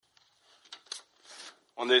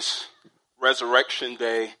On this resurrection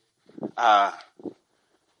day,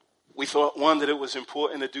 we thought, one, that it was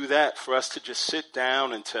important to do that, for us to just sit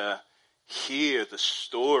down and to hear the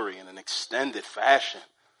story in an extended fashion.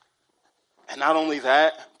 And not only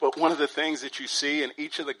that, but one of the things that you see in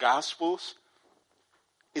each of the Gospels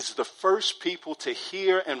is the first people to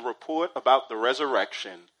hear and report about the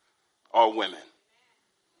resurrection are women.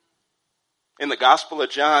 In the Gospel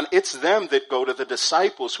of John, it's them that go to the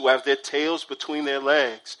disciples who have their tails between their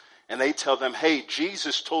legs. And they tell them, hey,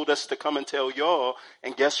 Jesus told us to come and tell y'all.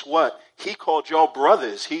 And guess what? He called y'all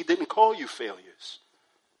brothers. He didn't call you failures.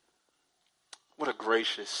 What a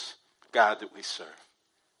gracious God that we serve.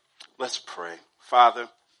 Let's pray. Father,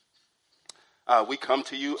 we come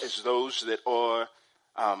to you as those that are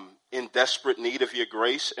in desperate need of your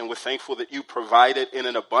grace. And we're thankful that you provide it in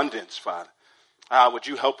an abundance, Father. Would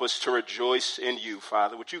you help us to rejoice in you,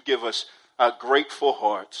 Father? Would you give us grateful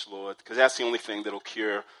hearts, Lord? Because that's the only thing that will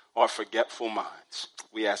cure our forgetful minds.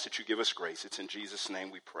 We ask that you give us grace. It's in Jesus'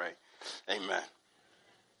 name we pray. Amen.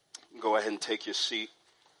 Go ahead and take your seat.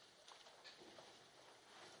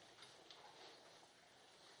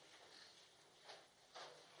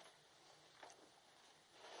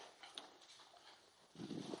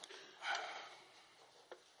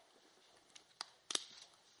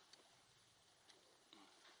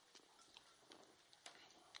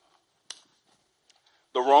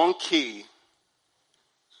 The wrong key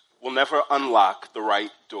will never unlock the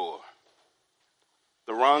right door.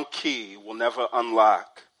 The wrong key will never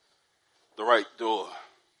unlock the right door.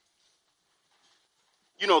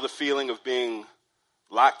 You know the feeling of being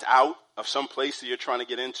locked out of some place that you're trying to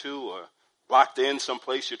get into, or locked in some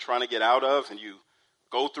place you're trying to get out of, and you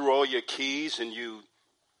go through all your keys and you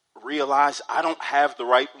realize, I don't have the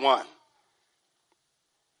right one.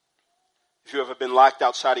 If you've ever been locked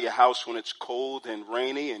outside of your house when it's cold and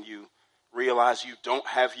rainy and you realize you don't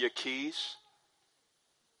have your keys,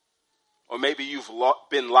 or maybe you've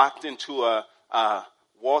been locked into a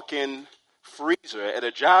walk-in freezer at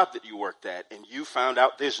a job that you worked at and you found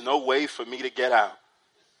out there's no way for me to get out.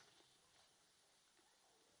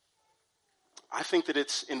 I think that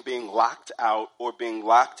it's in being locked out or being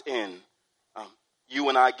locked in, you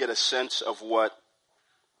and I get a sense of what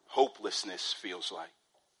hopelessness feels like.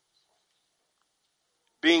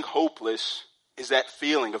 Being hopeless is that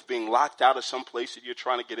feeling of being locked out of some place that you're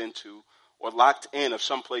trying to get into, or locked in of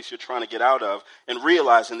some place you're trying to get out of, and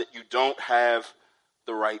realizing that you don't have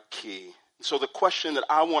the right key. And so the question that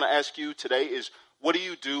I want to ask you today is, what do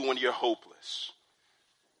you do when you're hopeless?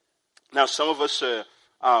 Now, some of us are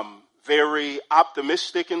very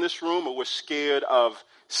optimistic in this room, or we're scared of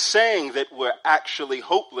saying that we're actually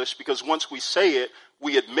hopeless, because once we say it,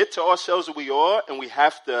 we admit to ourselves that we are, and we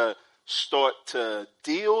have to start to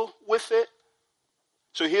deal with it.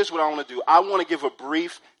 So here's what I want to do. I want to give a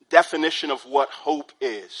brief definition of what hope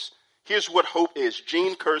is. Here's what hope is.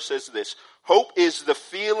 Gene Kerr says this: hope is the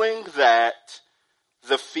feeling that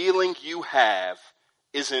the feeling you have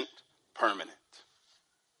isn't permanent.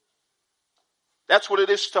 That's what it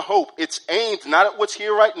is to hope. It's aimed not at what's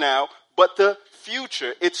here right now, but the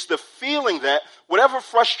future. It's the feeling that whatever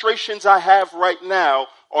frustrations I have right now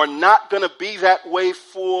are not going to be that way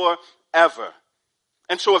forever.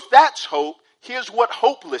 And so if that's hope, here's what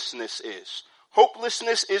hopelessness is.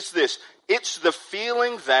 Hopelessness is this: it's the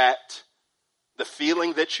feeling that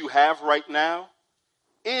you have right now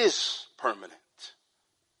is permanent.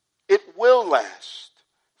 It will last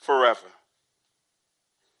forever.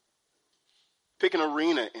 Pick an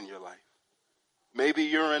arena in your life. Maybe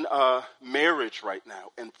you're in a marriage right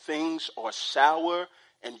now and things are sour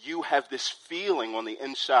and you have this feeling on the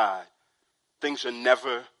inside, things are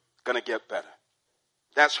never going to get better.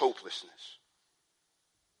 That's hopelessness.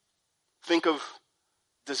 Think of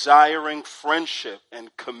desiring friendship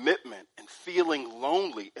and commitment and feeling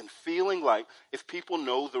lonely and feeling like, if people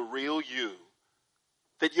know the real you,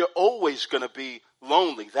 that you're always going to be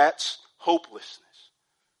lonely. That's hopelessness.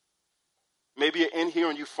 Maybe you're in here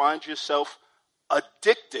and you find yourself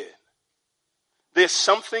addicted. There's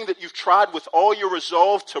something that you've tried with all your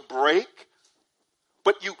resolve to break,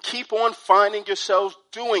 but you keep on finding yourselves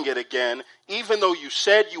doing it again, even though you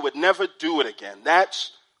said you would never do it again.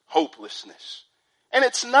 That's hopelessness. And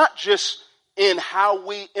it's not just in how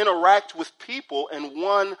we interact with people and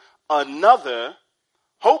one another.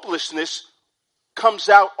 Hopelessness comes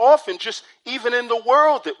out often just even in the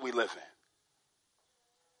world that we live in.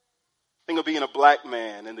 Think of being a black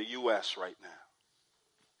man in the U.S. right now.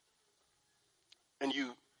 And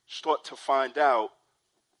you start to find out,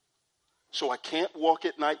 so I can't walk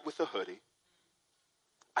at night with a hoodie.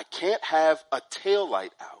 I can't have a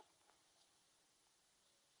taillight out.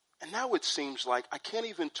 And And now it seems like I can't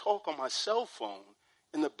even talk on my cell phone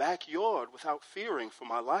in the backyard without fearing for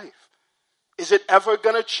my life. Is it ever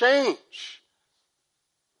going to change?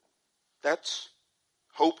 That's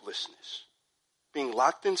hopelessness. Being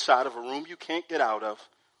locked inside of a room you can't get out of,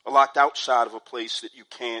 or locked outside of a place that you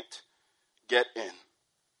can't get in. And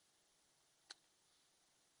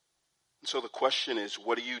so the question is,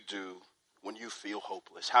 what do you do when you feel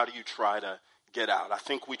hopeless? How do you try to get out? I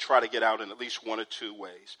think we try to get out in at least one or two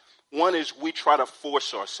ways. One is we try to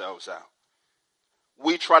force ourselves out.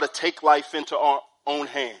 We try to take life into our own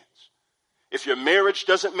hands. If your marriage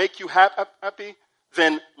doesn't make you happy,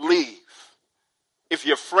 then leave. If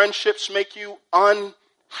your friendships make you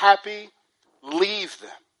unhappy, leave them.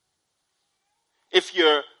 If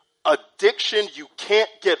your addiction, you can't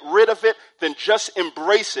get rid of it, then just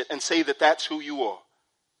embrace it and say that that's who you are.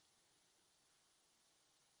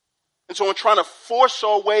 And so in trying to force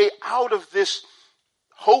our way out of this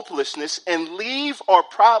hopelessness and leave our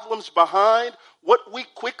problems behind, what we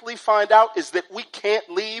quickly find out is that we can't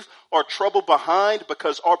leave our trouble behind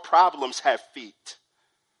because our problems have feet.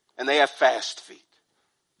 And they have fast feet.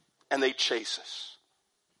 And they chase us.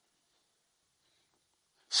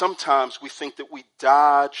 Sometimes we think that we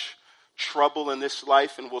dodge trouble in this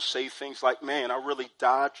life and we'll say things like, man, I really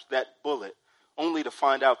dodged that bullet, only to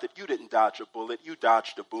find out that you didn't dodge a bullet, you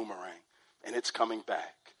dodged a boomerang, and it's coming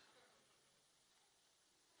back.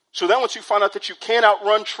 So then once you find out that you can't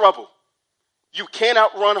outrun trouble, you can't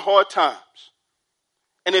outrun hard times,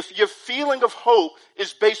 and if your feeling of hope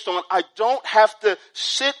is based on, I don't have to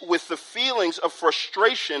sit with the feelings of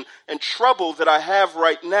frustration and trouble that I have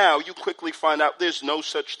right now, you quickly find out there's no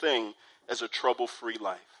such thing as a trouble-free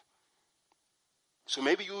life. So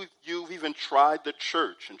maybe you've even tried the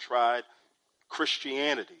church and tried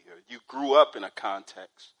Christianity, or you grew up in a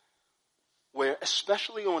context where,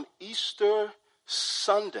 especially on Easter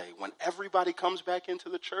Sunday, when everybody comes back into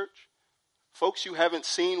the church, folks you haven't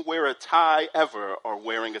seen wear a tie ever are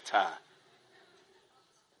wearing a tie.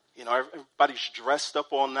 You know, everybody's dressed up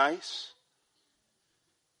all nice.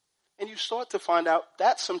 And you start to find out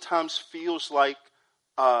that sometimes feels like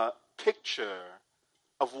a picture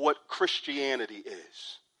of what Christianity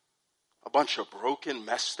is. A bunch of broken,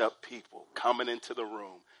 messed up people coming into the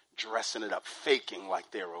room, dressing it up, faking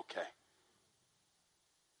like they're okay.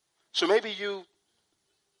 So maybe you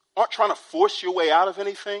aren't trying to force your way out of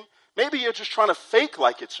anything. Maybe you're just trying to fake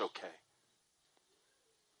like it's okay.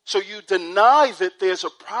 So you deny that there's a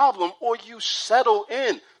problem, or you settle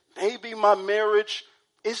in. Maybe my marriage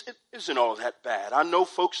isn't all that bad. I know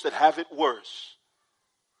folks that have it worse.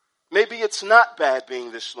 Maybe it's not bad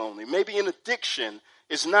being this lonely. Maybe an addiction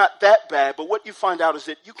is not that bad. But what you find out is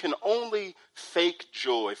that you can only fake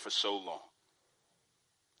joy for so long.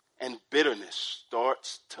 And bitterness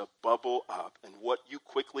starts to bubble up. And what you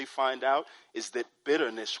quickly find out is that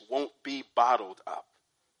bitterness won't be bottled up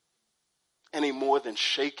any more than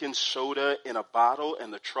shaken soda in a bottle,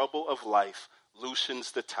 and the trouble of life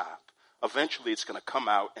loosens the top. Eventually it's going to come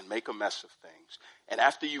out and make a mess of things. And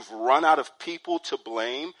after you've run out of people to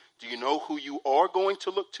blame, do you know who you are going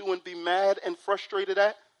to look to and be mad and frustrated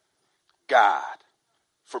at? God,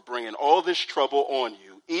 for bringing all this trouble on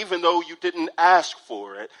you, even though you didn't ask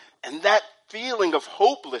for it. And that feeling of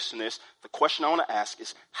hopelessness, the question I want to ask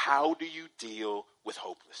is, how do you deal with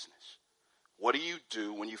hopelessness? What do you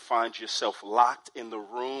do when you find yourself locked in the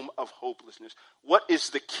room of hopelessness? What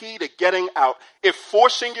is the key to getting out if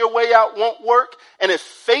forcing your way out won't work, and if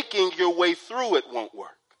faking your way through it won't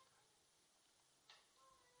work?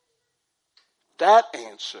 That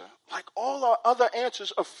answer, like all our other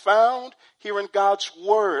answers, are found here in God's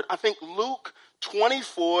word. I think Luke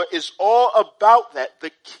 24 is all about that,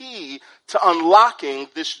 the key to unlocking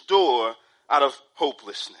this door out of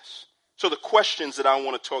hopelessness. So the questions that I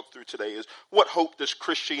want to talk through today is, what hope does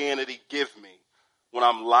Christianity give me when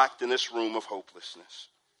I'm locked in this room of hopelessness?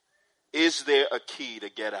 Is there a key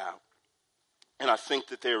to get out? And I think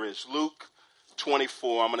that there is. Luke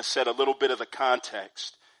 24, I'm going to set a little bit of the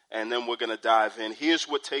context, and then we're going to dive in. Here's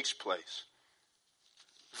what takes place.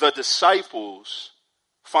 The disciples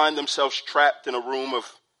find themselves trapped in a room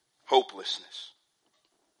of hopelessness.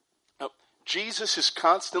 Now, Jesus is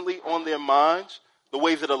constantly on their minds, the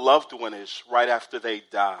way that a loved one is right after they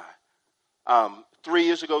die. 3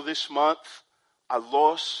 years ago this month, I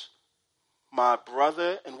lost my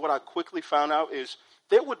brother, and what I quickly found out is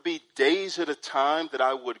there would be days at a time that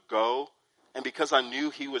I would go, and because I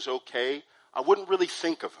knew he was okay, I wouldn't really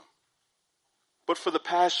think of him. But for the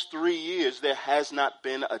past 3 years, there has not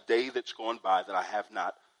been a day that's gone by that I have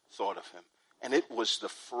not thought of him. And it was the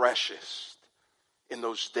freshest in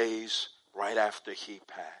those days right after he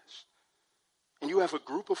passed. And you have a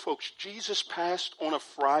group of folks. Jesus passed on a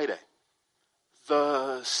Friday.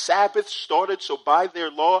 The Sabbath started, so by their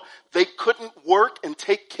law, they couldn't work and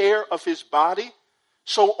take care of his body.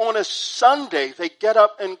 So on a Sunday, they get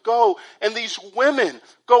up and go. And these women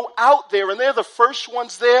go out there, and they're the first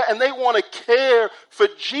ones there, and they want to care for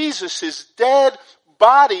Jesus' dead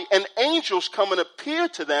body. And angels come and appear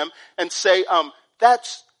to them and say,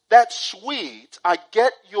 that's sweet. I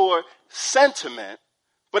get your sentiment,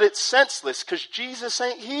 but it's senseless because Jesus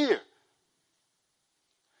ain't here.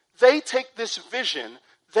 They take this vision,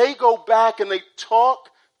 they go back and they talk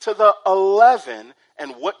to the 11,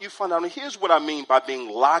 and what you find out, and here's what I mean by being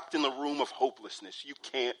locked in the room of hopelessness. You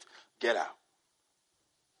can't get out.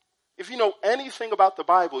 If you know anything about the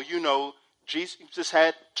Bible, you know Jesus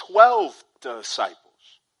had 12 disciples,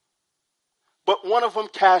 but one of them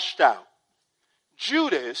cashed out.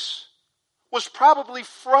 Judas was probably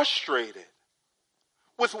frustrated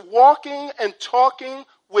with walking and talking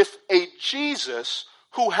with a Jesus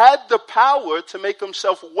who had the power to make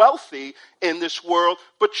himself wealthy in this world,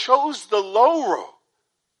 but chose the low road.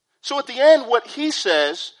 So at the end, what he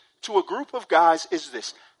says to a group of guys is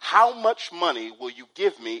this: how much money will you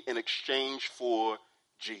give me in exchange for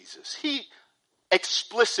Jesus? He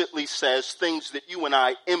explicitly says things that you and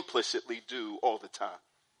I implicitly do all the time.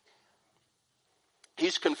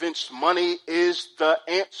 He's convinced money is the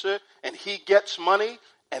answer, and he gets money,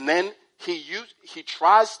 and then he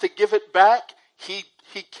tries to give it back. He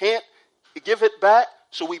can't give it back,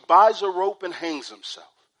 so he buys a rope and hangs himself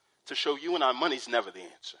to show you and I money's never the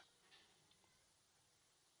answer.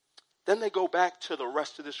 Then they go back to the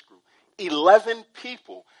rest of this group, 11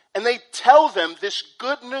 people, and they tell them this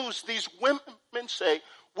good news. These women say,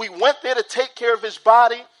 we went there to take care of his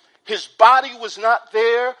body. His body was not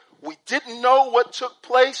there. We didn't know what took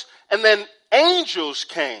place. And then angels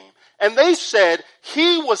came, and they said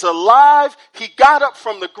he was alive. He got up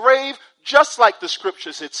from the grave, just like the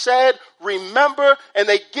scriptures had said. Remember, and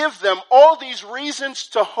they give them all these reasons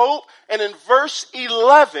to hope. And in verse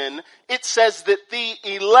 11, it says that the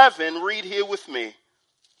 11, read here with me.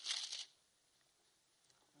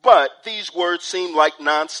 But these words seemed like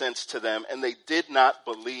nonsense to them, and they did not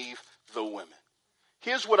believe the women.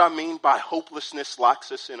 Here's what I mean by hopelessness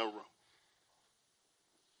locks us in a room.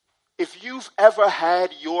 If you've ever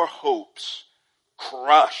had your hopes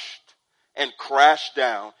crushed and crashed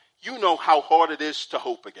down, you know how hard it is to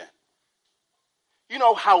hope again. You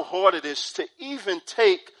know how hard it is to even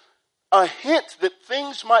take a hint that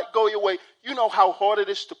things might go your way. You know how hard it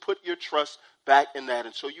is to put your trust back in that.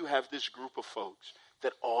 And so you have this group of folks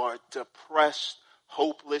that are depressed,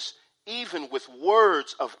 hopeless, even with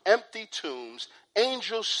words of empty tombs,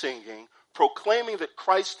 angels singing, proclaiming that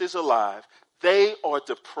Christ is alive. They are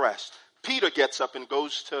depressed. Peter gets up and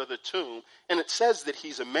goes to the tomb, and it says that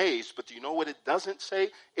he's amazed, but do you know what it doesn't say?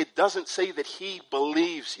 It doesn't say that he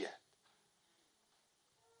believes yet.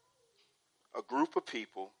 A group of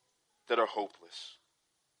people that are hopeless.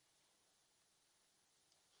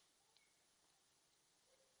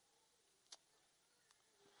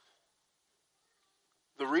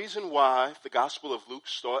 The reason why the Gospel of Luke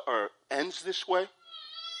ends this way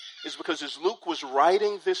is because as Luke was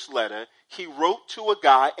writing this letter, he wrote to a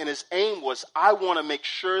guy, and his aim was, I want to make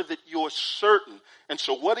sure that you're certain. And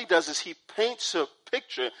so what he does is he paints a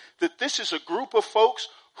picture that this is a group of folks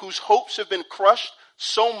whose hopes have been crushed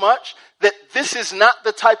so much that this is not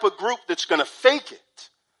the type of group that's going to fake it.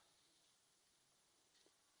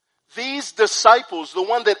 These disciples, the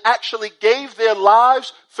one that actually gave their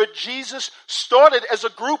lives for Jesus, started as a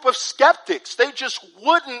group of skeptics. They just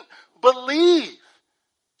wouldn't believe.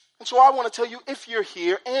 And so I want to tell you, if you're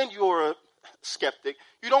here and you're a skeptic,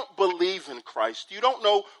 you don't believe in Christ, you don't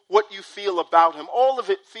know what you feel about him, all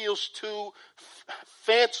of it feels too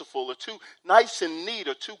fanciful or too nice and neat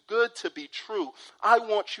or too good to be true, I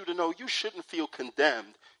want you to know you shouldn't feel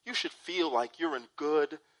condemned. You should feel like you're in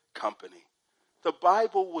good company. The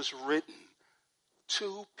Bible was written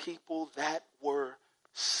to people that were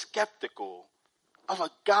skeptical of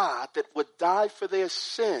a God that would die for their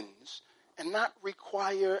sins and not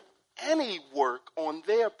require any work on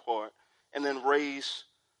their part and then raise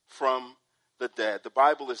from the dead. The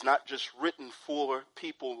Bible is not just written for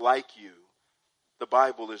people like you. The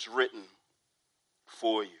Bible is written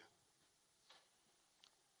for you.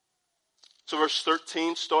 So verse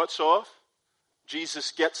 13 starts off.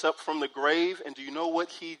 Jesus gets up from the grave, and do you know what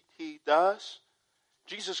he does?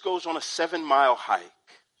 Jesus goes on a 7-mile hike.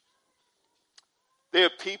 There are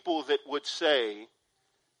people that would say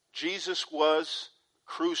Jesus was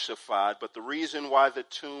crucified, but the reason why the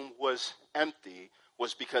tomb was empty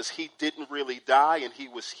was because he didn't really die and he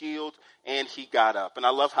was healed and he got up. And I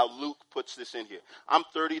love how Luke puts this in here. I'm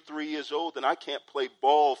 33 years old and I can't play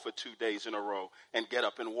ball for 2 days in a row and get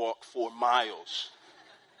up and walk 4 miles.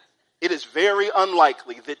 It is very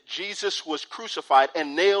unlikely that Jesus was crucified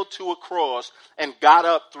and nailed to a cross and got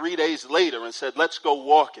up 3 days later and said, let's go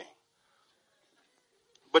walking.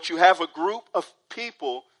 But you have a group of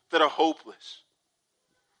people that are hopeless,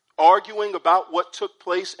 arguing about what took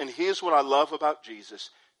place. And here's what I love about Jesus.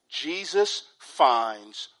 Jesus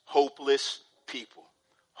finds hopeless people.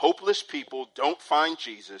 Hopeless people don't find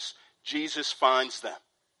Jesus. Jesus finds them.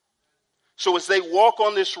 So as they walk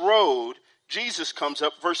on this road, Jesus comes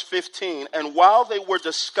up, verse 15, and while they were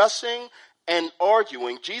discussing and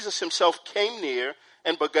arguing, Jesus himself came near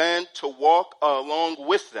and began to walk along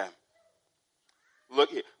with them.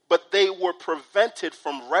 Look here. But they were prevented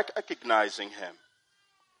from recognizing him.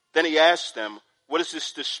 Then he asked them, what is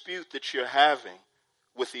this dispute that you're having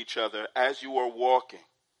with each other as you are walking?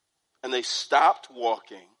 And they stopped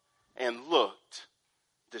walking and looked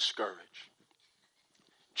discouraged.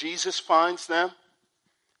 Jesus finds them.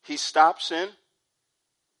 He stops in.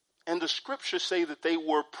 And the scriptures say that they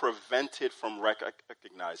were prevented from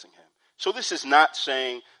recognizing him. So this is not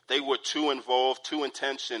saying they were too involved, too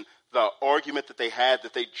intense in the argument that they had,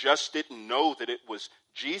 that they just didn't know that it was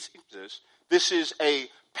Jesus. This is a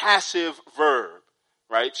passive verb,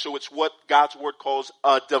 right? So it's what God's word calls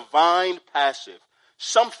a divine passive,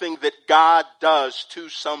 something that God does to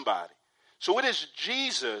somebody. So it is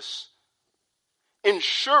Jesus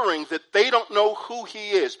ensuring that they don't know who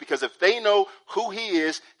he is, because if they know who he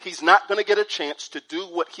is, he's not going to get a chance to do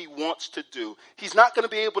what he wants to do. He's not going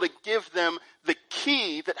to be able to give them the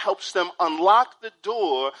key that helps them unlock the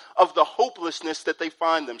door of the hopelessness that they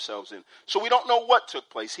find themselves in. So we don't know what took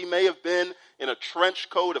place. He may have been in a trench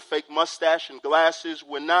coat, a fake mustache, and glasses.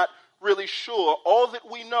 We're not really sure. All that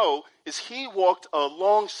we know is he walked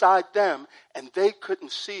alongside them and they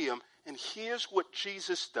couldn't see him. And here's what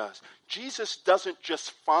Jesus does. Jesus doesn't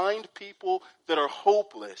just find people that are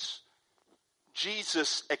hopeless.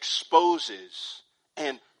 Jesus exposes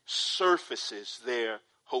and surfaces their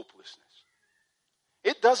hopelessness.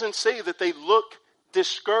 It doesn't say that they look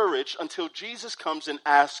discouraged until Jesus comes and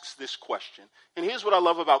asks this question. And here's what I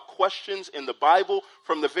love about questions in the Bible.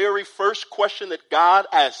 From the very first question that God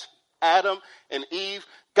asked Adam and Eve,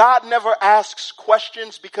 God never asks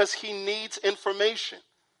questions because he needs information.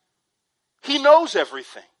 He knows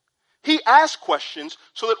everything. He asks questions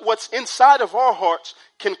so that what's inside of our hearts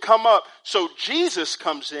can come up. So Jesus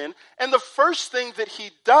comes in, and the first thing that he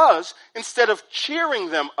does, instead of cheering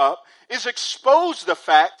them up, is expose the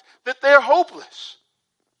fact that they're hopeless.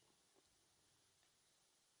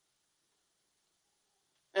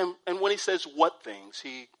 And when he says what things,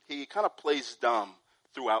 he kind of plays dumb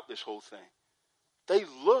throughout this whole thing. They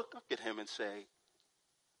look at him and say,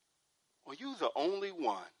 are you the only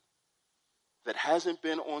one that hasn't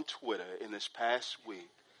been on Twitter in this past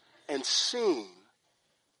week and seen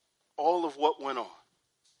all of what went on?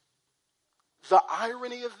 The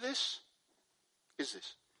irony of this is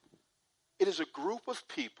this. It is a group of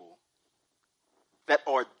people that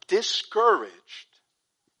are discouraged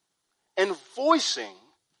and voicing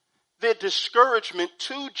their discouragement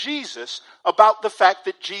to Jesus about the fact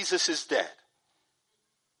that Jesus is dead.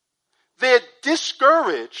 They're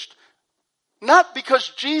discouraged not because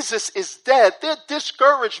Jesus is dead. They're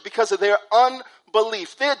discouraged because of their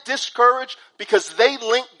unbelief. They're discouraged because they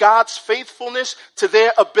link God's faithfulness to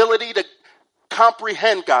their ability to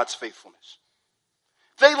comprehend God's faithfulness.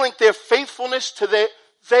 They link their faithfulness to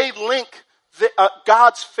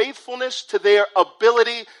God's faithfulness to their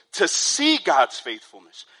ability to see God's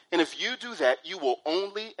faithfulness. And if you do that, you will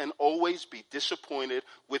only and always be disappointed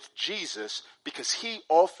with Jesus because he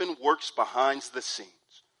often works behind the scenes.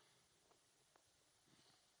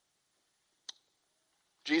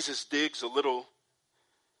 Jesus digs a little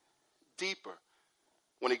deeper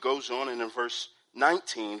when he goes on, and in verse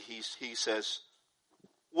 19 he says,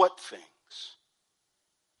 what things?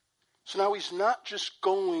 So now he's not just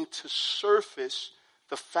going to surface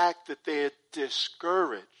the fact that they're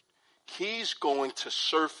discouraged. He's going to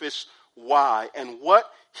surface why. And what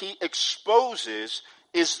he exposes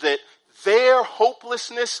is that their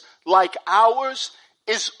hopelessness, like ours,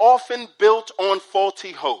 is often built on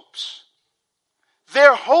faulty hopes.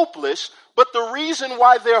 They're hopeless, but the reason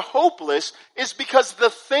why they're hopeless is because the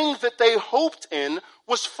thing that they hoped in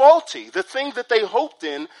was faulty. The thing that they hoped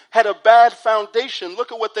in had a bad foundation.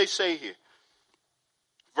 Look at what they say here.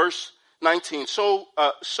 Verse 19. So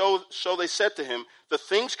they said to him, the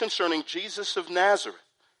things concerning Jesus of Nazareth,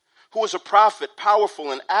 who was a prophet,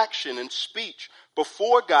 powerful in action and speech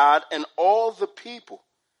before God and all the people,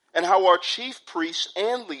 and how our chief priests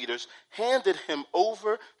and leaders handed him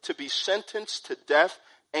over to be sentenced to death,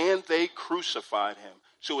 and they crucified him.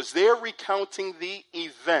 So as they're recounting the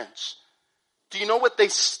events, do you know what they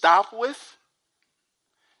stop with?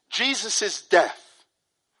 Jesus' death.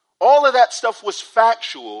 All of that stuff was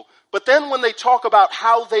factual, but then when they talk about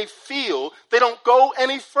how they feel, they don't go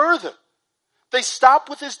any further. They stop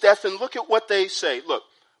with his death and look at what they say. Look,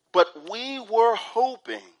 but we were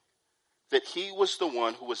hoping that he was the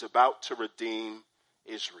one who was about to redeem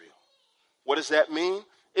Israel. What does that mean?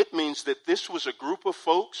 It means that this was a group of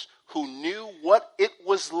folks who knew what it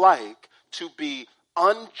was like to be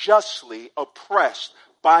unjustly oppressed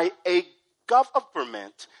by a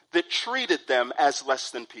government that treated them as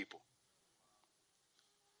less than people.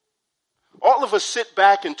 All of us sit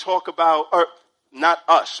back and talk about, or not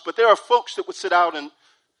us, but there are folks that would sit out and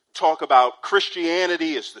talk about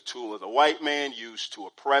Christianity as the tool of the white man used to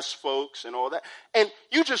oppress folks and all that. And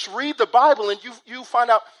you just read the Bible and you find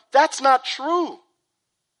out that's not true.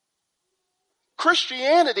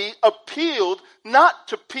 Christianity appealed not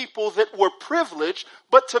to people that were privileged,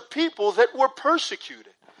 but to people that were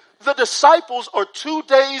persecuted. The disciples are 2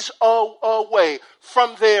 days away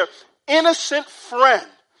from their innocent friend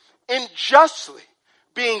unjustly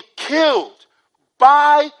being killed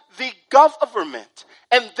by the government,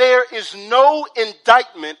 and there is no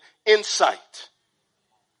indictment in sight.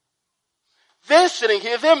 They're sitting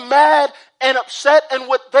here, they're mad and upset, and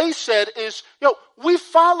what they said is, we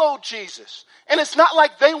follow Jesus. And it's not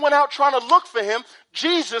like they went out trying to look for him.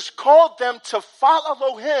 Jesus called them to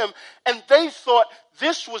follow him, and they thought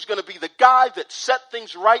this was going to be the guy that set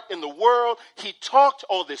things right in the world. He talked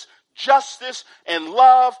all this justice and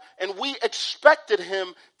love, and we expected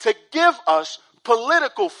him to give us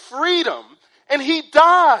political freedom, and he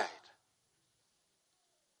died.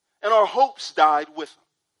 And our hopes died with him.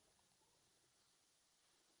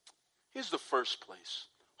 Here's the first place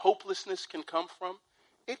hopelessness can come from.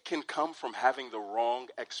 It can come from having the wrong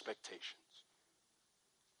expectations.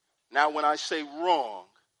 Now, when I say wrong,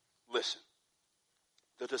 listen.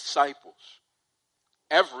 The disciples,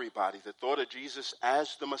 everybody that thought of Jesus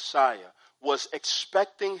as the Messiah, was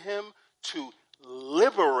expecting him to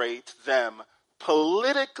liberate them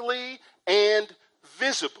politically and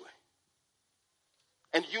visibly.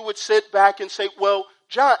 And you would sit back and say, well,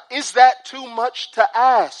 John, is that too much to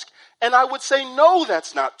ask? And I would say, no,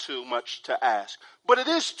 that's not too much to ask. But it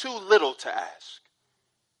is too little to ask.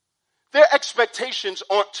 Their expectations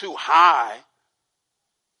aren't too high.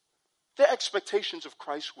 Their expectations of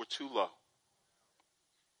Christ were too low.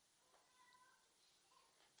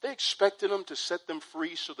 They expected him to set them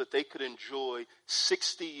free so that they could enjoy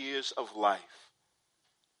 60 years of life,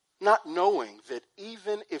 not knowing that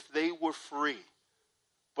even if they were free,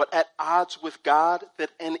 but at odds with God,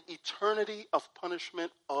 that an eternity of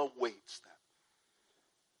punishment awaits them.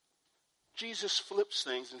 Jesus flips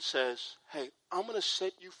things and says, hey, I'm going to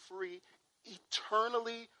set you free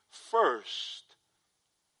eternally first.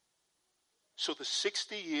 So the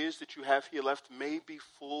 60 years that you have here left may be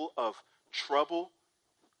full of trouble,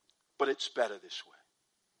 but it's better this way.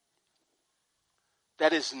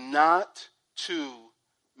 That is not to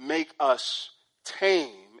make us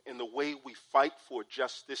tame in the way we fight for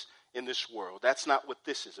justice in this world. That's not what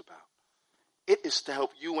this is about. It is to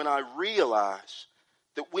help you and I realize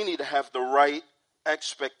that we need to have the right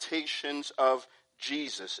expectations of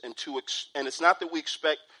Jesus. And it's not that we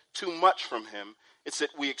expect too much from him. It's that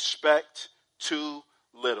we expect too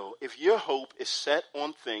little. If your hope is set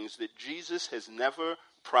on things that Jesus has never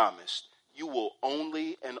promised, you will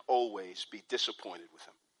only and always be disappointed with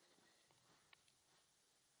him.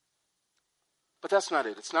 But that's not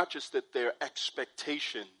it. It's not just that their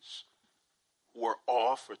expectations were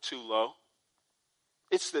off or too low.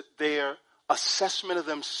 It's that their assessment of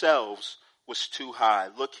themselves was too high.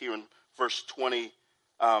 Look here in verse 20,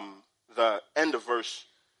 the end of verse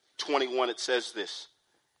 21, it says this.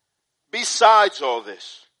 Besides all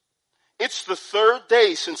this, it's the third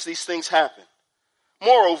day since these things happened.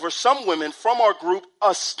 Moreover, some women from our group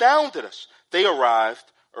astounded us. They arrived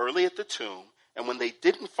early at the tomb, and when they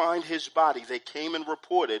didn't find his body, they came and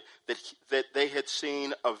reported that they had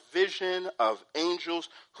seen a vision of angels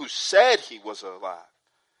who said he was alive.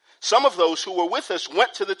 Some of those who were with us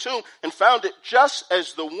went to the tomb and found it just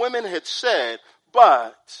as the women had said,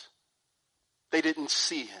 but they didn't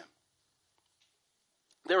see him.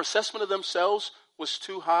 Their assessment of themselves was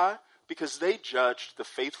too high because they judged the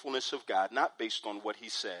faithfulness of God, not based on what he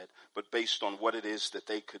said, but based on what it is that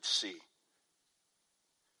they could see.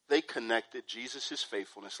 they connected Jesus'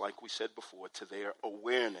 faithfulness, like we said before, to their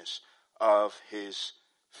awareness of his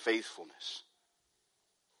faithfulness.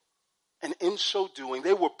 And in so doing,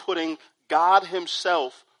 they were putting God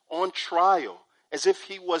himself on trial as if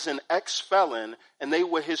he was an ex-felon and they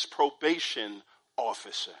were his probation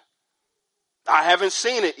officer. I haven't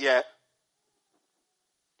seen it yet.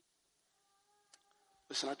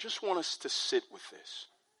 Listen, I just want us to sit with this.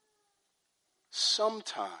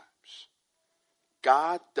 Sometimes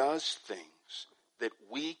God does things that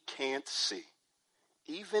we can't see.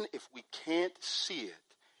 Even if we can't see it,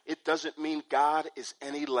 it doesn't mean God is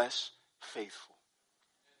any less faithful.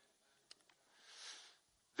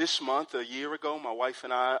 This month, a year ago, my wife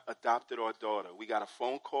and I adopted our daughter. We got a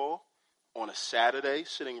phone call on a Saturday,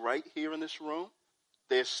 sitting right here in this room.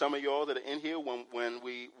 There's some of y'all that are in here when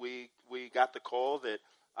we got the call that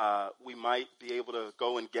we might be able to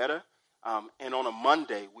go and get her. And on a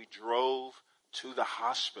Monday, we drove to the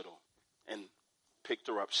hospital and picked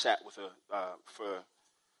her up, sat with her for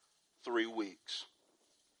 3 weeks.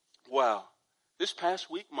 Well, this past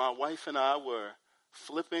week, my wife and I were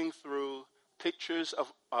flipping through pictures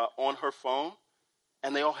of on her phone,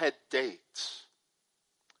 and they all had dates.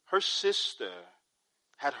 Her sister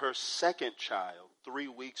had her second child 3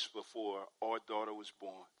 weeks before our daughter was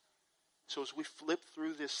born. So as we flip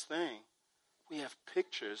through this thing, we have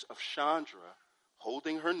pictures of Chandra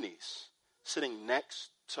holding her niece, sitting next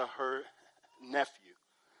to her nephew,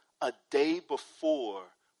 a day before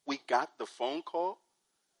we got the phone call,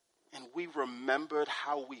 and we remembered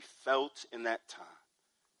how we felt in that time.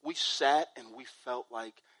 We sat and we felt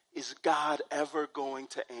like, is God ever going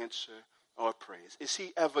to answer our praise? Is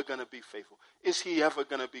he ever going to be faithful? Is he ever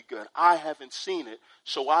going to be good? I haven't seen it,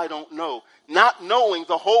 so I don't know. Not knowing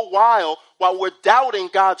the whole while we're doubting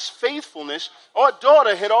God's faithfulness, our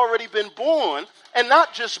daughter had already been born, and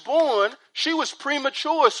not just born, she was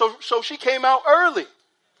premature, so she came out early.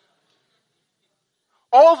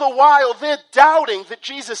 All the while, they're doubting that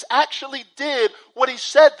Jesus actually did what he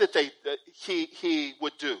said that he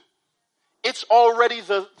would do. It's already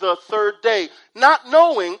the third day, not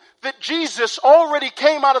knowing that Jesus already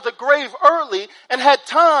came out of the grave early and had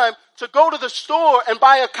time to go to the store and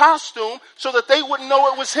buy a costume so that they wouldn't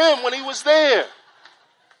know it was him when he was there.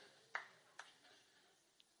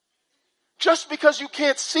 Just because you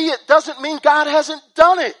can't see it doesn't mean God hasn't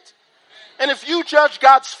done it. And if you judge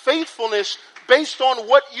God's faithfulness based on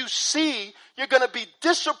what you see, you're going to be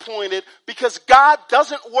disappointed, because God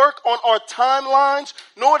doesn't work on our timelines,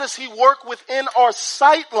 nor does he work within our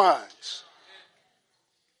sight lines.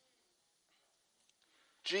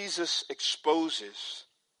 Jesus exposes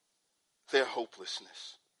their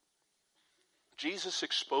hopelessness. Jesus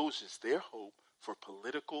exposes their hope for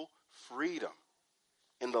political freedom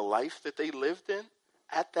in the life that they lived in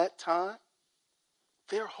at that time.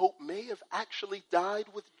 Their hope may have actually died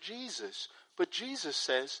with Jesus, but Jesus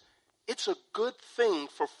says it's a good thing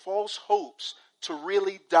for false hopes to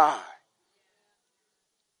really die.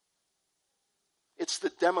 It's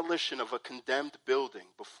the demolition of a condemned building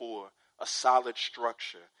before a solid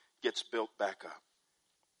structure gets built back up.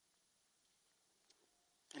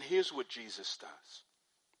 And here's what Jesus does.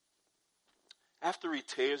 After he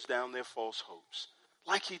tears down their false hopes,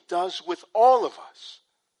 like he does with all of us,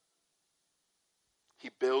 he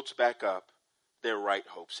builds back up their right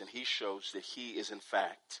hopes, and he shows that he is in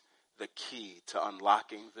fact the key to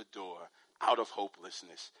unlocking the door out of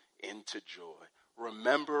hopelessness into joy.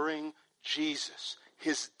 Remembering Jesus,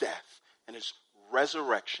 his death, and his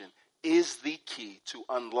resurrection is the key to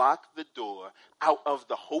unlock the door out of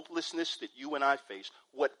the hopelessness that you and I face,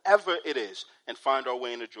 whatever it is, and find our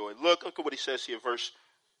way into joy. Look at what he says here, verse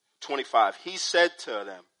 25. He said to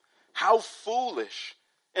them, "How foolish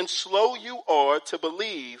and slow you are to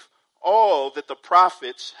believe all that the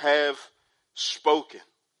prophets have spoken."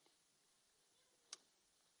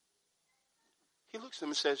 He looks at them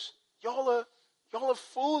and says, y'all are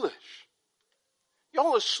foolish.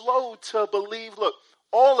 Y'all are slow to believe. Look,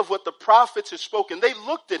 all of what the prophets have spoken. They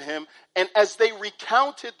looked at him, and as they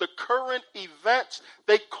recounted the current events,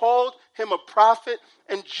 they called him a prophet.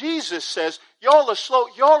 And Jesus says, y'all are slow.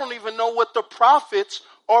 Y'all don't even know what the prophets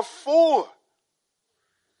are for.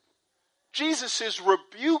 Jesus'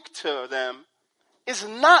 rebuke to them is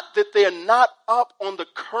not that they're not up on the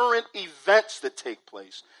current events that take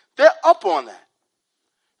place. They're up on that.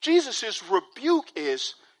 Jesus' rebuke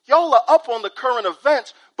is, y'all are up on the current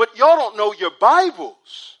events, but y'all don't know your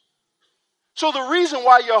Bibles. So the reason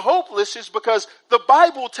why you're hopeless is because the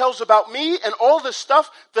Bible tells about me and all the stuff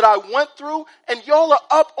that I went through, and y'all are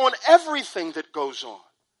up on everything that goes on.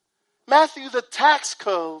 Matthew the tax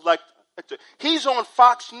He's on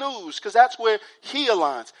Fox News because that's where he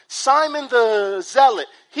aligns. Simon the Zealot,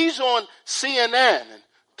 he's on CNN. And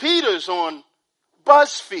Peter's on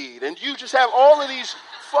BuzzFeed. And you just have all of these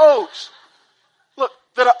folks, look,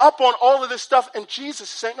 that are up on all of this stuff. And Jesus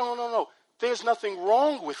is saying, no. There's nothing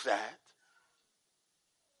wrong with that.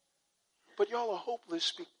 But y'all are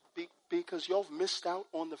hopeless because y'all have missed out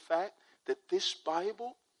on the fact that this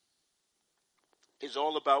Bible is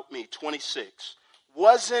all about me. 26.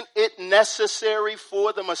 Wasn't it necessary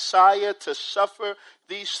for the Messiah to suffer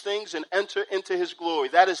these things and enter into his glory?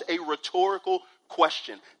 That is a rhetorical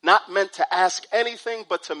question, not meant to ask anything,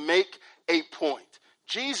 but to make a point.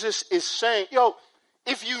 Jesus is saying,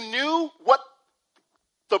 if you knew what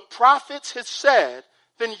the prophets had said,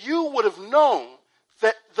 then you would have known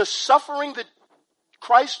that the suffering that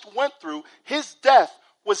Christ went through, his death,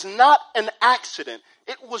 was not an accident.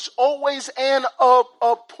 It was always an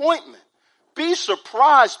appointment. Be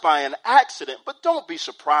surprised by an accident, but don't be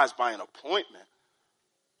surprised by an appointment.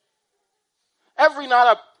 Every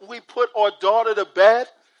night we put our daughter to bed,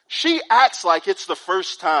 she acts like it's the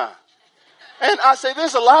first time. And I say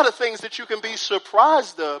there's a lot of things that you can be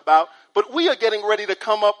surprised about, but we are getting ready to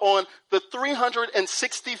come up on the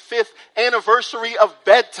 365th anniversary of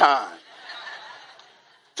bedtime.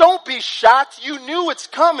 Don't be shocked. You knew it's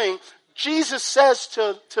coming. Jesus says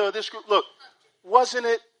to this group, look, wasn't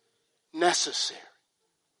it necessary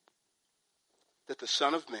that the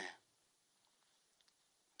Son of Man,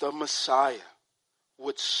 the Messiah,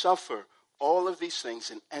 would suffer all of these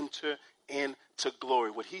things and enter into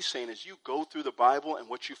glory? What he's saying is you go through the Bible and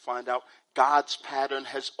what you find out, God's pattern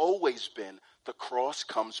has always been the cross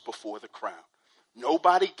comes before the crown.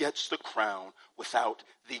 Nobody gets the crown without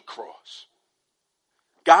the cross.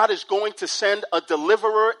 God is going to send a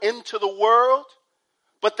deliverer into the world,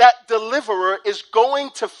 but that deliverer is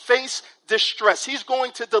going to face distress. He's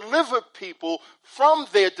going to deliver people from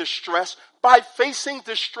their distress by facing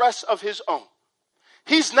distress of his own.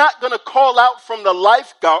 He's not going to call out from the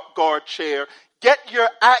lifeguard chair, get your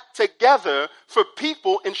act together for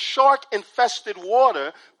people in shark-infested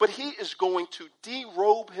water, but he is going to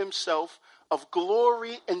derobe himself of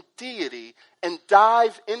glory and deity and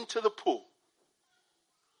dive into the pool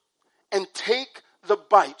and take the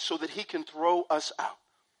bite so that he can throw us out.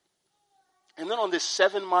 And then on this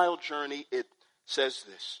 7-mile journey, it says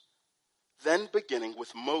this. Then beginning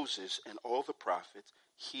with Moses and all the prophets,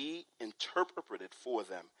 he interpreted for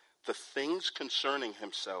them the things concerning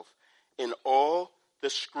himself in all the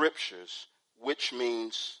scriptures, which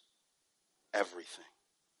means everything.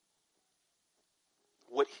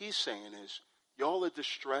 What he's saying is, y'all are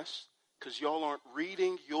distressed because y'all aren't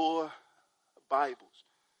reading your Bibles.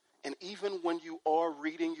 And even when you are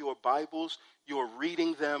reading your Bibles, you're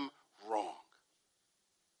reading them wrong.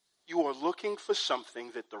 You are looking for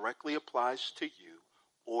something that directly applies to you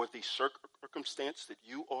or the circumstance that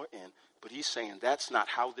you are in. But he's saying that's not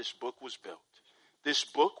how this book was built. This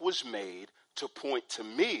book was made to point to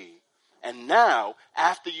me. And now,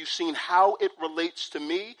 after you've seen how it relates to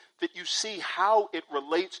me, that you see how it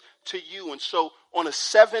relates to you. And so on a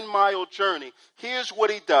 7-mile journey, here's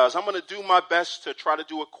what he does. I'm going to do my best to try to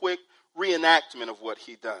do a quick reenactment of what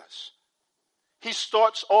he does. He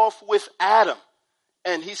starts off with Adam.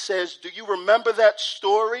 And he says, do you remember that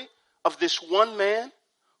story of this one man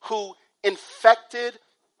who infected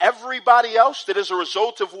everybody else? That as a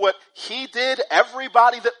result of what he did,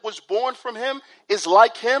 everybody that was born from him is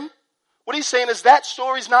like him? What he's saying is that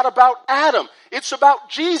story is not about Adam. It's about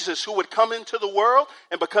Jesus who would come into the world.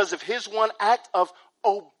 And because of his one act of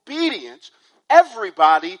obedience,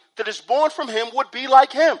 everybody that is born from him would be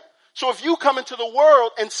like him. So if you come into the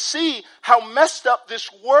world and see how messed up this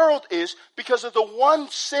world is because of the one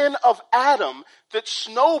sin of Adam that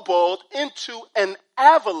snowballed into an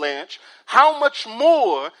avalanche, how much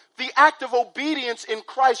more the act of obedience in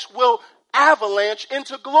Christ will avalanche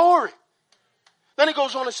into glory? Then he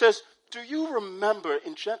goes on and says, do you remember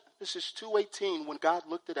in Genesis 2:18 when God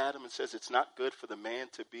looked at Adam and says, it's not good for the man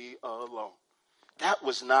to be alone? That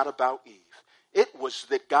was not about Eve. It was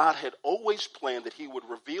that God had always planned that he would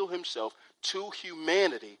reveal himself to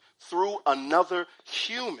humanity through another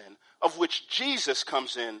human, of which Jesus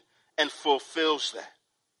comes in and fulfills that.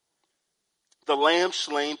 The lamb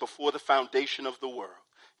slain before the foundation of the world.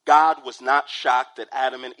 God was not shocked that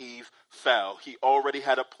Adam and Eve fell. He already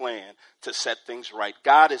had a plan to set things right.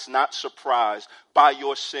 God is not surprised by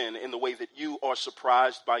your sin in the way that you are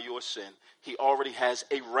surprised by your sin. He already has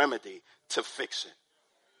a remedy to fix it.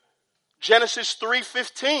 Genesis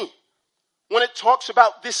 3:15, when it talks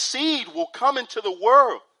about this seed will come into the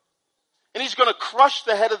world and he's going to crush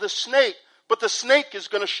the head of the snake, but the snake is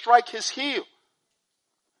going to strike his heel.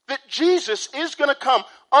 that Jesus is going to come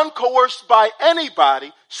uncoerced by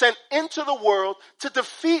anybody, sent into the world to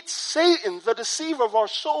defeat Satan, the deceiver of our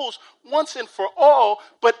souls, once and for all.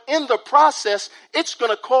 But in the process, it's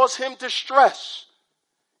going to cause him distress.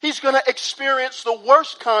 He's going to experience the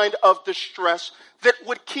worst kind of distress that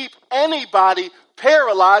would keep anybody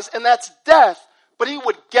paralyzed, and that's death. But he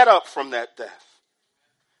would get up from that death.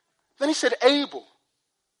 Then he said, Abel,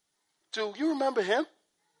 do you remember him?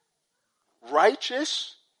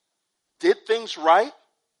 Righteous, did things right,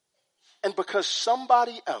 and because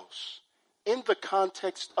somebody else, in the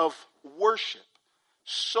context of worship,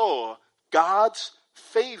 saw God's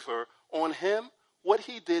favor on him, what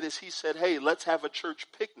he did is he said, hey, let's have a church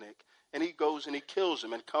picnic, and he goes and he kills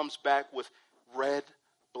him and comes back with red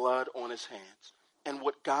blood on his hands. And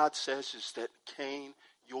what God says is that Cain,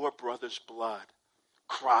 your brother's blood,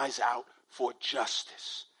 cries out for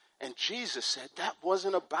justice. And Jesus said, that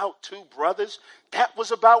wasn't about two brothers. That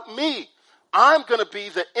was about me. I'm going to be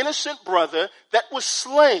the innocent brother that was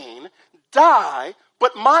slain, die,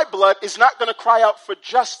 but my blood is not going to cry out for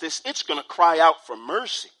justice. It's going to cry out for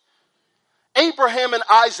mercy. Abraham and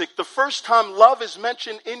Isaac, the first time love is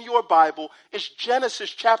mentioned in your Bible is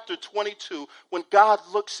Genesis chapter 22, when God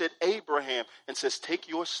looks at Abraham and says, take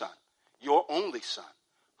your son, your only son,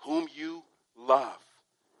 whom you love,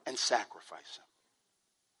 and sacrifice him.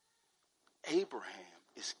 Abraham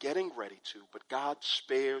is getting ready to, but God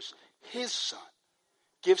spares his son,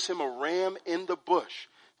 gives him a ram in the bush.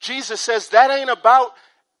 Jesus says that ain't about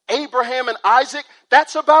Abraham and Isaac,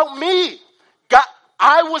 that's about me. God,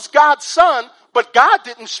 I was God's son, but God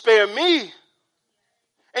didn't spare me.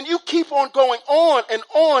 And you keep on going on and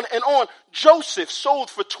on and on. Joseph, sold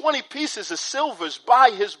for 20 pieces of silvers by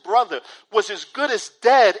his brother, was as good as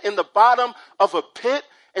dead in the bottom of a pit.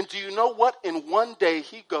 And do you know what? In one day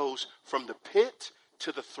he goes from the pit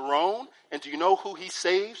to the throne. And do you know who he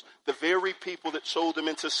saves? The very people that sold him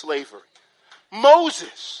into slavery.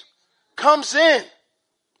 Moses comes in,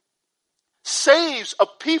 saves a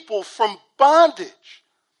people from bondage,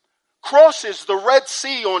 crosses the Red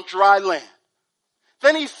Sea on dry land.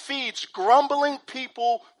 Then he feeds grumbling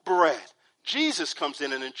people bread. Jesus comes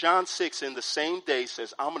in, and in John 6, in the same day,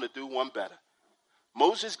 says, I'm going to do one better.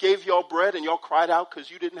 Moses gave y'all bread and y'all cried out because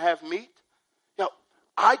you didn't have meat. You know,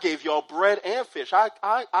 I gave y'all bread and fish.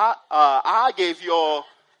 I gave y'all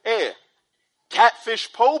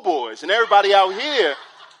catfish po' boys, and everybody out here,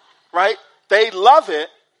 right? They love it.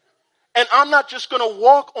 And I'm not just going to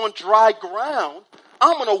walk on dry ground.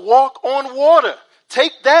 I'm going to walk on water.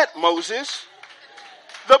 Take that, Moses.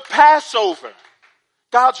 The Passover.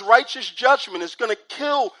 God's righteous judgment is going to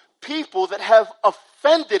kill people that have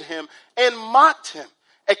offended him and mocked him,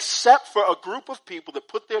 except for a group of people that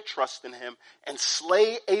put their trust in him and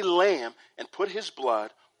slay a lamb and put his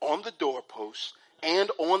blood on the doorposts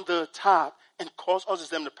and on the top and causes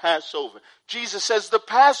them to pass over. Jesus says the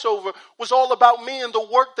Passover was all about me and the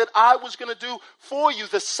work that I was going to do for you.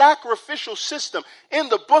 The sacrificial system in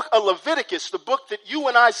the book of Leviticus, the book that you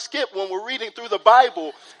and I skip when we're reading through the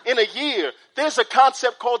Bible in a year, there's a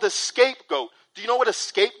concept called a scapegoat. Do you know what a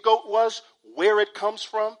scapegoat was? Where it comes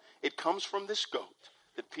from? It comes from this goat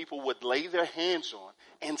that people would lay their hands on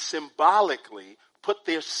and symbolically put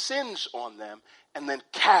their sins on them and then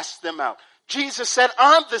cast them out. Jesus said,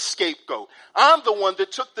 I'm the scapegoat. I'm the one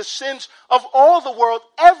that took the sins of all the world,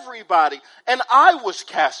 everybody, and I was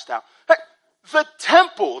cast out. Heck, the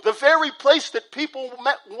temple, the very place that people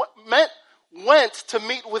went to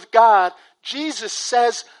meet with God, Jesus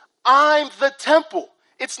says, I'm the temple.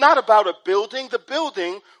 It's not about a building. The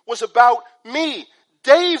building was about me.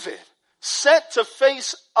 David, sent to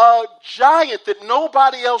face a giant that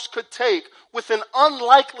nobody else could take with an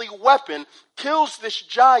unlikely weapon, kills this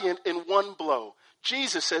giant in one blow.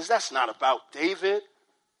 Jesus says, that's not about David.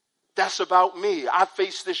 That's about me. I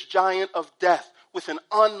faced this giant of death with an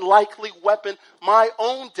unlikely weapon, my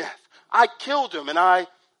own death. I killed him, and I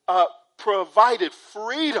provided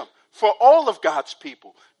freedom for all of God's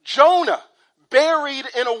people. Jonah, buried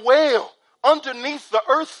in a whale underneath the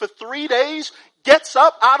earth for 3 days, gets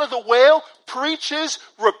up out of the whale, preaches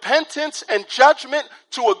repentance and judgment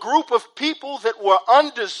to a group of people that were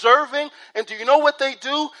undeserving. And do you know what they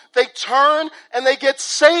do? They turn and they get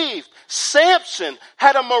saved. Samson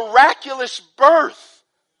had a miraculous birth,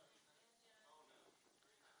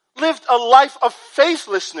 lived a life of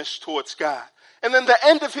faithlessness towards God. And then the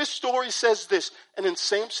end of his story says this, and in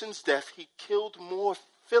Samson's death, he killed more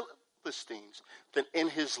Philistines than in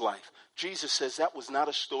his life. Jesus says that was not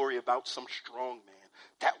a story about some strong man.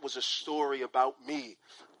 That was a story about me.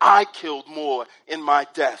 I killed more in my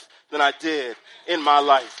death than I did in my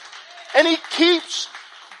life. And he keeps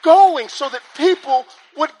going so that people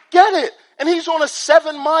would get it. And he's on a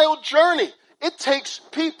 7-mile journey. It takes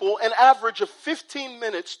people an average of 15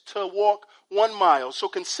 minutes to walk 1 mile. So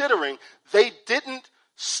considering they didn't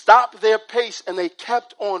stop their pace and they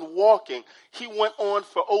kept on walking, he went on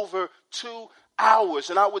for over 2 hours.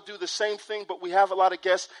 And I would do the same thing, but we have a lot of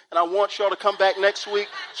guests and I want y'all to come back next week.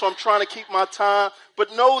 So I'm trying to keep my time,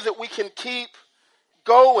 but know that we can keep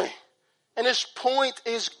going. And his point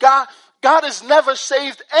is God has never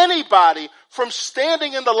saved anybody from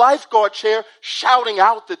standing in the lifeguard chair shouting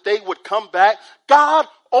out that they would come back. God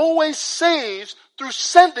always saves through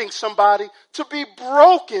sending somebody to be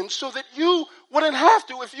broken so that you wouldn't have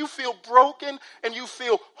to. If you feel broken and you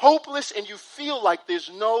feel hopeless and you feel like there's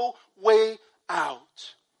no way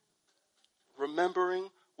out, remembering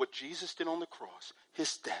what Jesus did on the cross,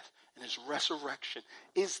 his death and his resurrection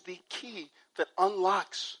is the key that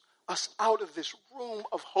unlocks us out of this room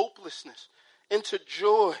of hopelessness into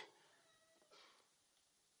joy.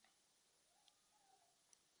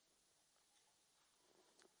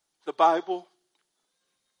 The Bible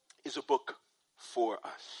is a book for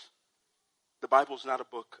us. The Bible is not a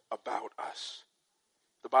book about us.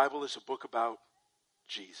 The Bible is a book about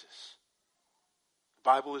Jesus. The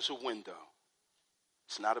Bible is a window.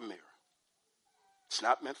 It's not a mirror. It's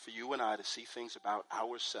not meant for you and I to see things about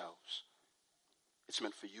ourselves. It's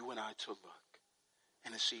meant for you and I to look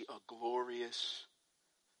and to see a glorious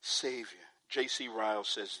Savior. J.C. Ryle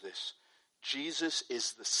says this: Jesus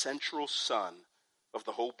is the central sun of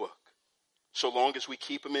the whole book. So long as we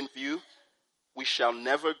keep him in view, we shall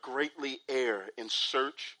never greatly err in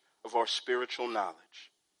search of our spiritual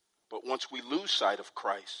knowledge. But once we lose sight of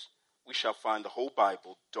Christ, we shall find the whole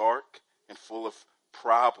Bible dark and full of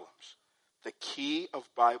problems. The key of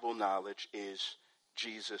Bible knowledge is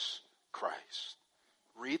Jesus Christ.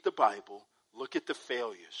 Read the Bible, look at the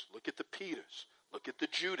failures, look at the Peters, look at the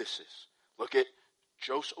Judases, look at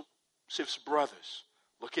Joseph's brothers,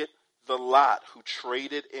 look at the Lot who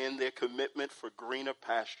traded in their commitment for greener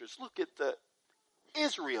pastures. Look at the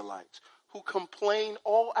Israelites who complain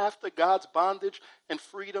all after God's bondage and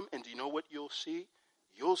freedom. And do you know what you'll see?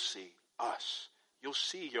 You'll see us. You'll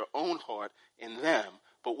see your own heart in them.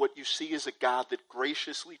 But what you see is a God that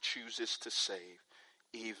graciously chooses to save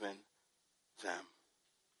even them.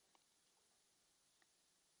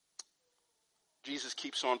 Jesus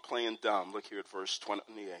keeps on playing dumb. Look here at verse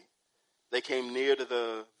 28. They came near to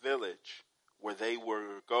the village where they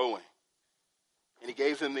were going. And he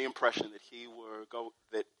gave them the impression that he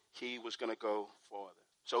was going to go farther.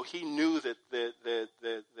 So he knew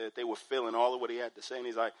that they were feeling all of what he had to say. And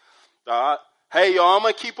he's like, hey, y'all, I'm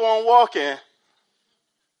going to keep on walking.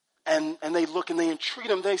 And they look and they entreat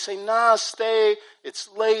him. They say, nah, stay. It's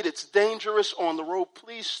late. It's dangerous on the road.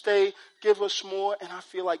 Please stay. Give us more. And I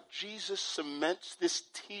feel like Jesus cements this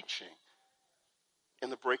teaching in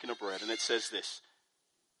the breaking of bread. And it says this: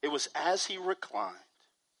 it was as he reclined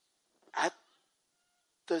at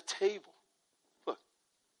the table. Look,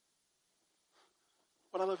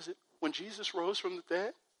 what I love is it when Jesus rose from the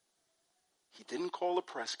dead, he didn't call a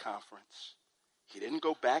press conference. He didn't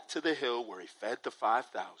go back to the hill where he fed the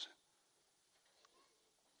 5,000.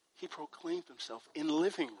 He proclaimed himself in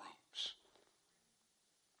living rooms.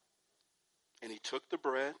 And he took the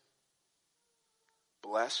bread,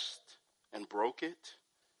 blessed and broke it,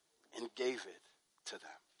 and gave it to them.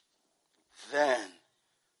 Then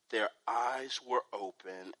their eyes were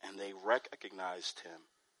open and they recognized him,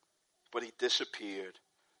 but he disappeared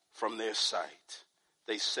from their sight.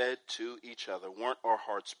 They said to each other, weren't our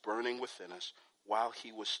hearts burning within us while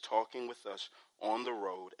he was talking with us on the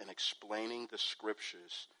road and explaining the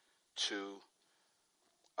scriptures to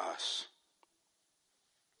us?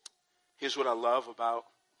 Here's what I love about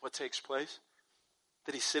what takes place.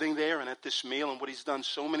 That he's sitting there and at this meal, and what he's done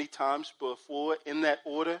so many times before in that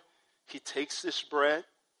order, he takes this bread,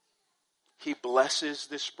 he blesses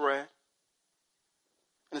this bread,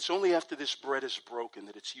 and it's only after this bread is broken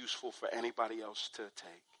that it's useful for anybody else to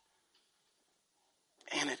take.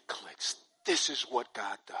 And it clicks. This is what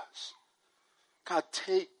God does. God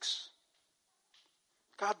takes,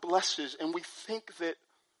 God blesses, and we think that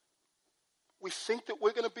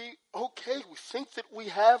we're going to be okay. We think that we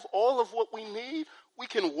have all of what we need. We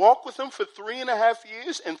can walk with him for 3.5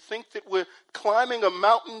 years and think that we're climbing a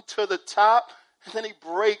mountain to the top, and then he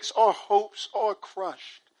breaks. Our hopes are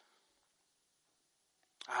crushed.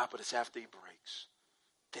 But it's after he breaks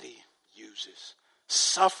that he uses.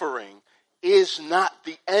 Suffering is not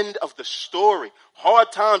the end of the story.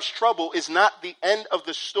 Hard times, trouble is not the end of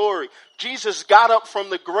the story. Jesus got up from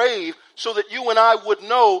the grave so that you and I would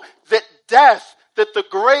know that death, that the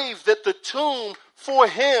grave, that the tomb for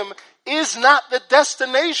him is not the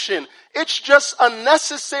destination. It's just a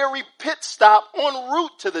necessary pit stop en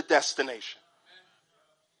route to the destination.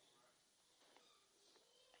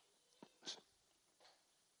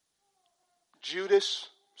 Judas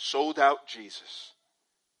sold out Jesus.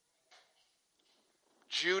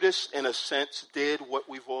 Judas, in a sense, did what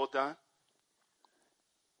we've all done.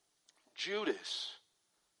 Judas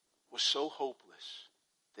was so hopeless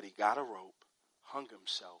that he got a rope, hung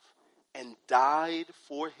himself, and died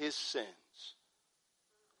for his sins,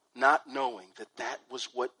 not knowing that that was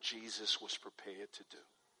what Jesus was prepared to do.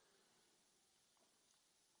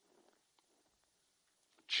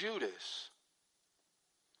 Judas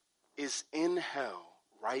is in hell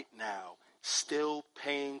right now, still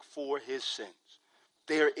paying for his sins.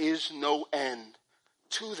 There is no end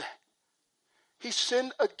to that. He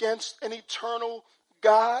sinned against an eternal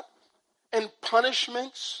God, and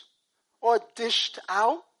punishments are dished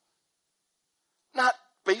out, not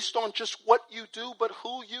based on just what you do, but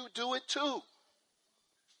who you do it to.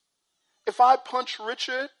 If I punch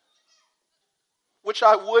Richard, which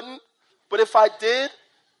I wouldn't, but if I did,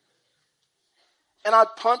 and I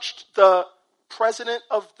punched the President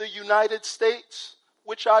of the United States,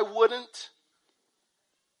 which I wouldn't,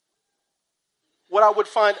 what I would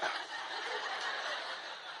find...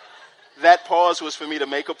 That pause was for me to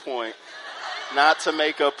make a point, not to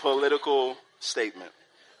make a political statement.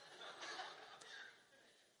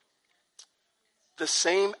 The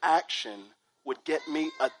same action would get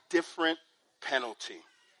me a different penalty.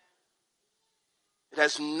 It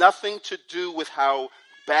has nothing to do with how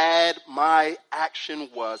bad my action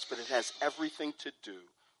was, but it has everything to do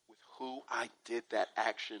with who I did that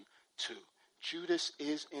action to. Judas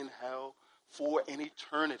is in hell for an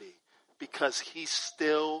eternity because he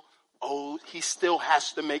still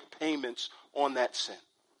has to make payments on that sin.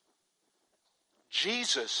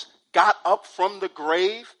 Jesus got up from the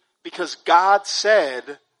grave because God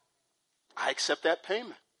said, I accept that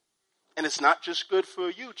payment. And it's not just good for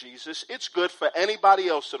you, Jesus. It's good for anybody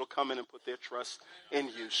else that'll come in and put their trust in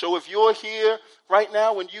you. So if you're here right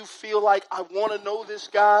now and you feel like, I want to know this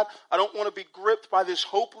God, I don't want to be gripped by this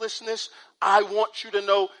hopelessness, I want you to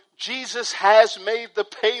know Jesus has made the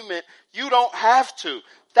payment. You don't have to.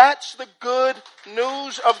 That's the good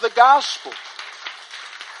news of the gospel.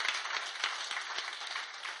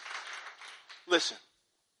 Listen,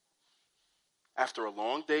 after a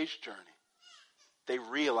long day's journey, they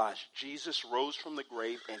realized Jesus rose from the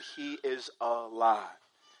grave and he is alive.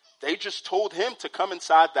 They just told him to come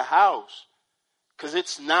inside the house because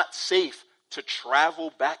it's not safe to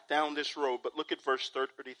travel back down this road. But look at verse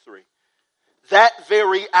 33. That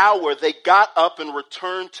very hour they got up and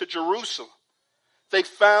returned to Jerusalem. They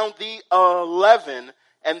found the 11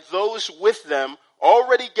 and those with them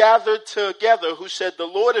already gathered together, who said, the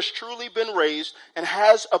Lord has truly been raised and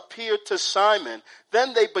has appeared to Simon.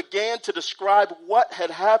 Then they began to describe what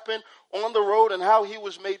had happened on the road and how he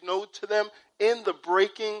was made known to them in the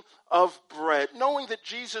breaking of bread. Knowing that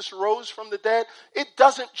Jesus rose from the dead, it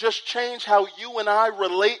doesn't just change how you and I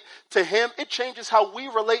relate to him. It changes how we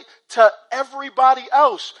relate to everybody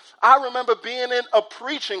else. I remember being in a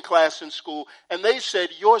preaching class in school, and they said,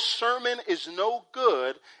 your sermon is no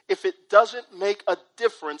good if it doesn't make a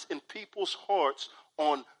difference in people's hearts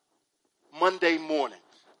on Monday morning.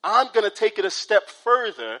 I'm going to take it a step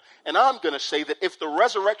further, and I'm going to say that if the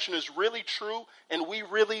resurrection is really true and we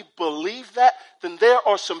really believe that, then there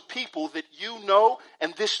are some people that you know,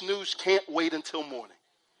 and this news can't wait until morning.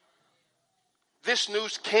 This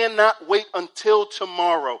news cannot wait until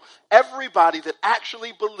tomorrow. Everybody that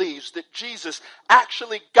actually believes that Jesus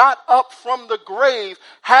actually got up from the grave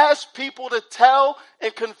has people to tell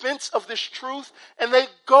and convince of this truth, and they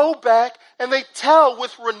go back and they tell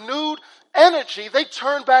with renewed energy. They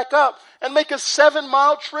turn back up and make a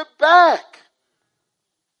 7-mile trip back.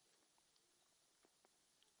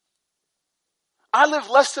 I live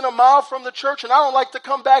less than a mile from the church, and I don't like to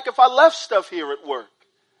come back if I left stuff here at work.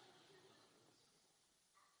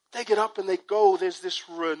 They get up and they go. There's this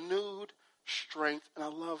renewed strength, and I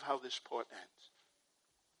love how this part ends.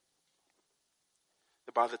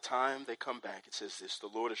 That by the time they come back, it says this: the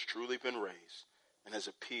Lord has truly been raised and has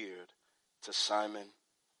appeared to Simon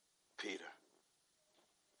Peter.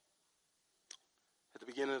 At the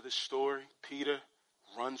beginning of this story, Peter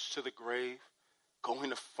runs to the grave, going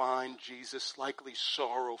to find Jesus, likely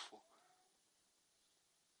sorrowful.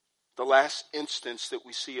 The last instance that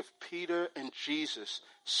we see of Peter and Jesus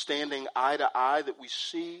standing eye to eye that we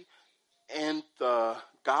see in the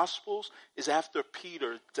Gospels is after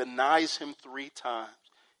Peter denies him 3 times.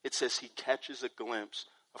 It says he catches a glimpse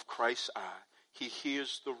of Christ's eye. He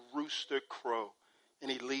hears the rooster crow and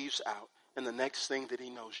he leaves out. And the next thing that he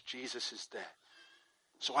knows, Jesus is dead.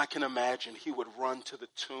 So I can imagine he would run to the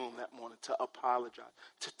tomb that morning to apologize,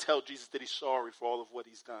 to tell Jesus that he's sorry for all of what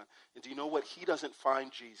he's done. And do you know what? He doesn't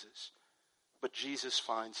find Jesus, but Jesus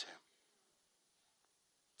finds him.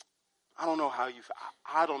 I don't know how you feel.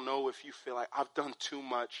 I don't know if you feel like I've done too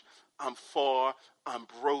much. I'm far. I'm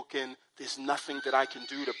broken. There's nothing that I can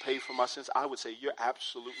do to pay for my sins. I would say you're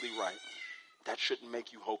absolutely right. That shouldn't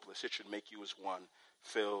make you hopeless. It should make you as one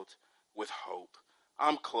filled with hope.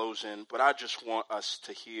 I'm closing, but I just want us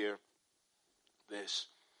to hear this.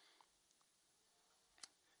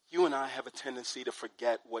 You and I have a tendency to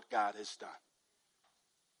forget what God has done.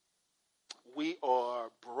 We are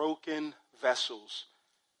broken vessels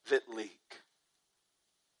that leak.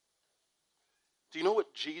 Do you know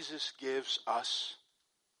what Jesus gives us,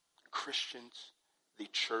 Christians, the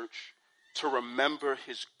church, to remember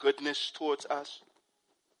his goodness towards us?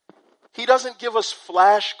 He doesn't give us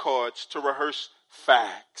flashcards to rehearse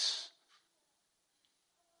facts.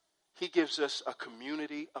 He gives us a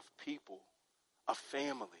community of people, a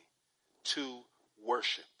family, to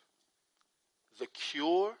worship. The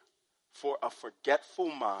cure for a forgetful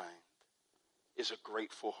mind is a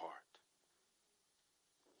grateful heart.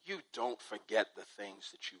 You don't forget the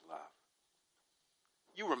things that you love.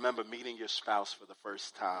 You remember meeting your spouse for the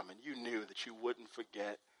first time and you knew that you wouldn't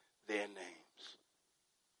forget their names.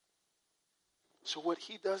 So what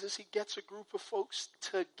he does is he gets a group of folks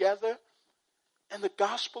together, and the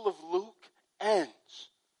Gospel of Luke ends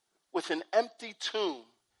with an empty tomb,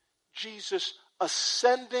 Jesus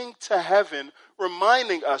ascending to heaven,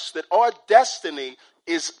 reminding us that our destiny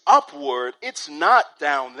is upward. It's not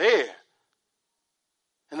down there.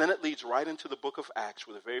 And then it leads right into the book of Acts,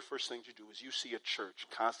 where the very first thing you do is you see a church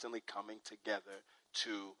constantly coming together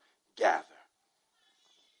to gather.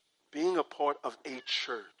 Being a part of a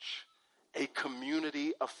church, a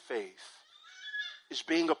community of faith, is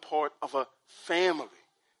being a part of a family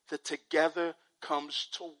that together comes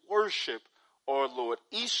to worship our Lord.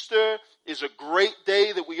 Easter is a great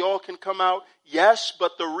day that we all can come out, yes,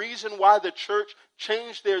 but the reason why the church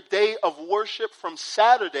changed their day of worship from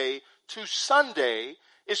Saturday to Sunday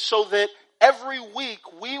is so that every week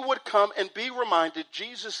we would come and be reminded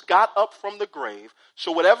Jesus got up from the grave.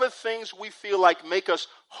 So whatever things we feel like make us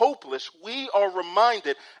hopeless, we are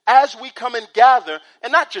reminded as we come and gather,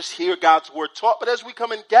 and not just hear God's word taught, but as we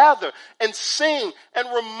come and gather and sing and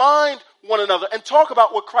remind one another and talk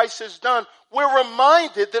about what Christ has done, we're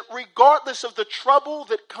reminded that regardless of the trouble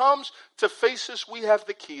that comes to face us, we have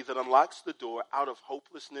the key that unlocks the door out of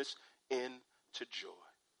hopelessness into joy.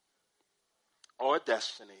 Our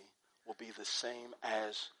destiny will be the same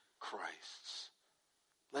as Christ's.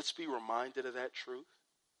 Let's be reminded of that truth.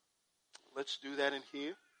 Let's do that in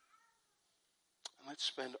here. And let's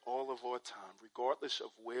spend all of our time, regardless of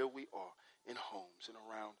where we are, in homes and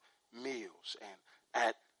around meals and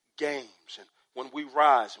at games and when we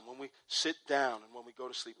rise and when we sit down and when we go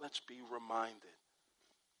to sleep. Let's be reminded.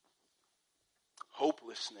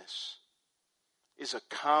 Hopelessness is a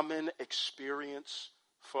common experience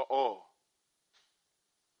for all.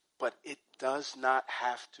 But it does not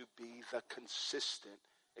have to be the consistent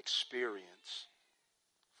experience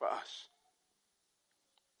for us.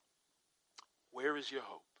 Where is your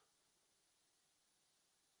hope?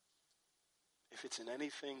 If it's in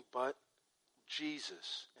anything but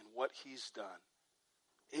Jesus and what he's done,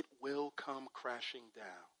 it will come crashing down.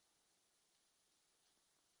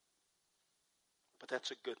 But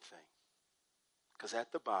that's a good thing, because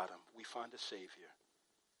at the bottom we find a Savior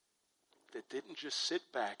that didn't just sit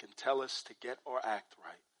back and tell us to get our act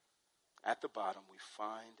right. At the bottom, we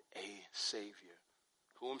find a Savior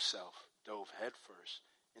who himself dove headfirst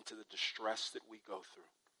into the distress that we go through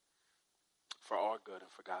for our good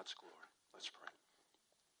and for God's glory. Let's pray.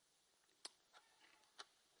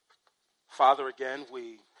 Father, again,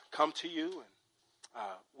 we come to you and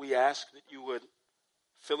we ask that you would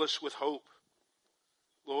fill us with hope.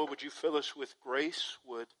 Lord, would you fill us with grace?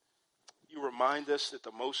 Would you remind us that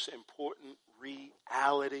the most important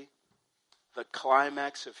reality, the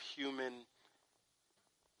climax of human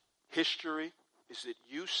history, is that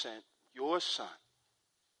you sent your Son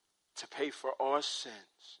to pay for our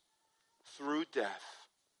sins through death.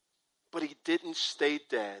 But he didn't stay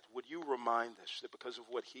dead. Would you remind us that because of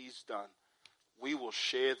what he's done, we will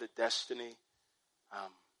share the destiny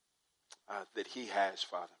that he has,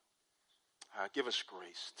 Father. Give us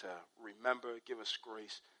grace to remember. Give us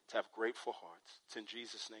grace to have grateful hearts. It's in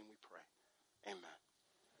Jesus' name we pray. Amen.